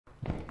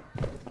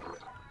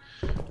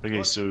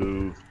Okay,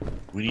 so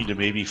we need to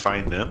maybe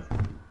find them.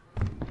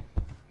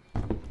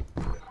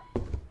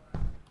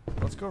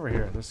 Let's go over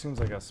here. This seems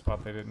like a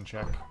spot they didn't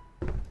check.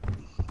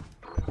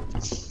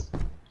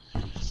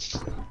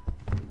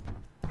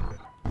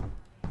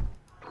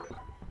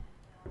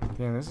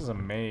 Damn, this is a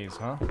maze,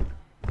 huh?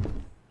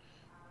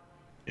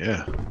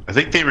 Yeah, I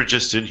think they were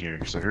just in here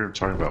because I heard them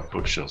talking about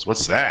bookshelves.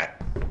 What's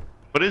that?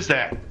 What is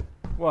that?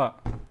 What?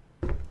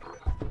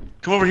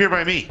 Come over here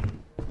by me.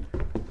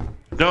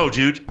 No,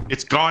 dude,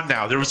 it's gone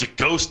now. There was a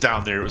ghost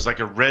down there. It was like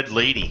a red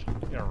lady.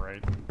 Yeah,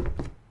 right.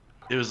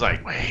 It was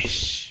like,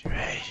 whoosh,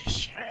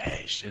 whoosh,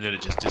 whoosh, and then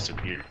it just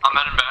disappeared. I'm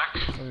heading back.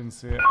 I didn't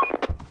see it.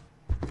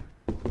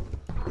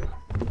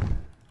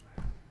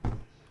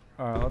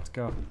 Alright, let's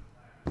go.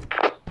 If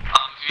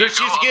There you she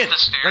go is up again, the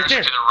stairs right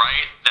there. to the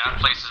right, that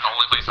place is the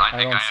only place I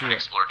think don't I see haven't it.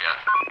 explored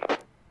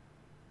yet.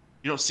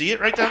 You don't see it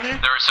right down there?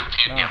 There is some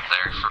candy No. up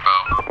there for Bo.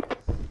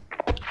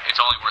 It's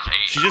only worth 8.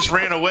 She just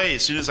ran away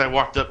as soon as I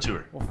walked up to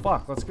her. Well,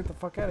 fuck, let's get the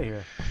fuck out of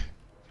here.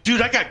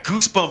 Dude, I got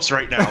goosebumps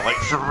right now, like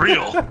for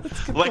real.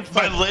 Like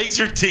my legs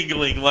are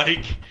tingling.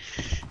 Like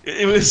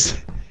it was.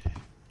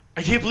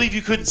 I can't believe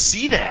you couldn't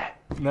see that.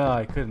 No,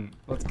 I couldn't.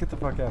 Let's get the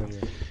fuck out of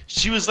here.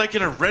 She was like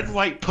in a red and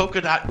white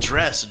polka dot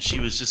dress, and she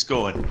was just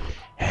going,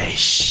 "Hey,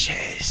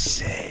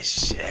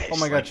 shish." Oh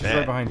my god, like she's that.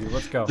 right behind you.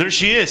 Let's go. There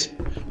she is.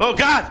 Oh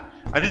god,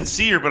 I didn't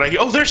see her, but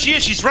oh, there she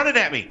is. She's running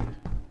at me.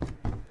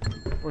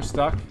 We're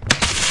stuck.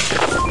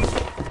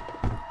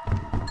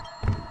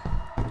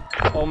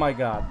 Oh my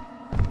god.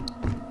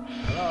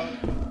 Hello?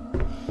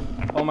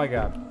 Oh my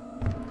god.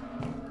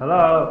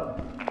 Hello?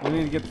 We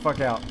need to get the fuck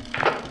out.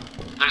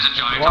 There's a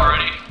giant What?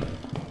 already.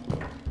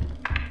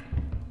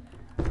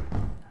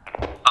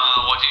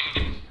 What do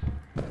you need?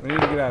 We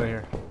need to get out of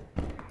here.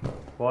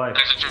 Why?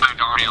 There's a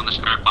giant already on the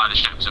ship, by the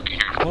ship, so be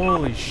careful.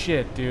 Holy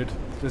shit, dude.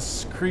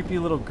 This creepy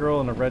little girl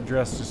in a red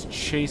dress just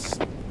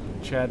chased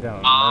Chad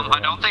down. and murdered I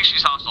him. don't think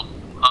she's hostile.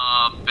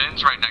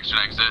 Ben's right next to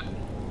the exit.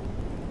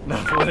 No,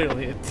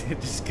 literally, it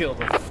just killed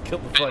the fuck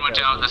Ben went out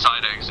down of the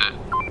side exit.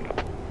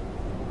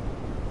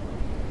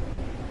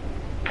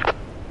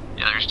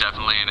 Yeah, there's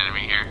definitely an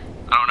enemy here.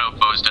 I don't know if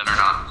Bo's dead or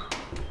not.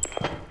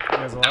 You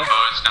guys No, alive?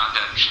 Bo is not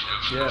dead. She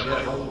moved.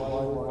 Yeah.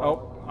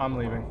 Oh, I'm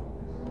leaving.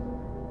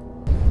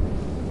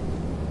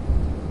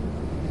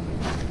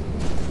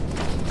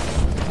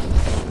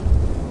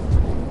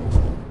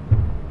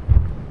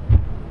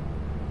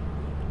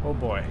 Oh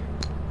boy.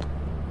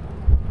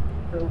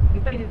 So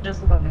you could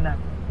just look on that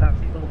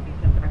people will be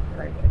back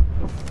right away.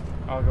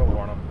 I'll go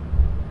warn him.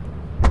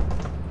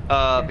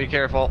 Be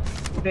careful.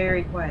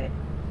 Very quiet.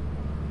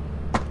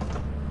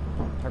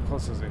 How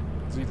close is he?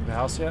 Is he to the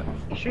house yet?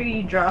 Make sure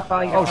you drop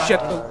all your Oh shit!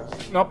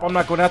 Nope, I'm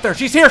not going out there.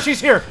 She's here! She's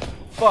here!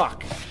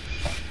 Fuck.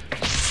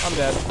 I'm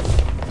dead.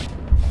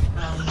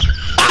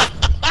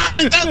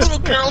 Did that little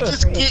girl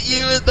just get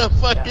you in the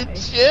fucking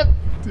ship?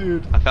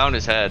 Dude, I found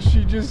his head.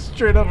 she just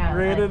straight up Yeah, I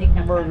raided think and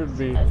I murdered found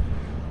me.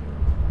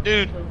 it.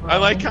 Dude, I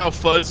like how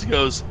Fuzz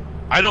goes,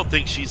 I don't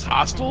think she's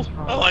hostile.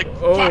 I'm like,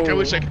 fuck, I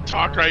wish I could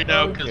talk right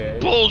now, because Okay.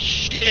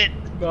 bullshit.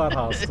 Not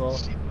hostile.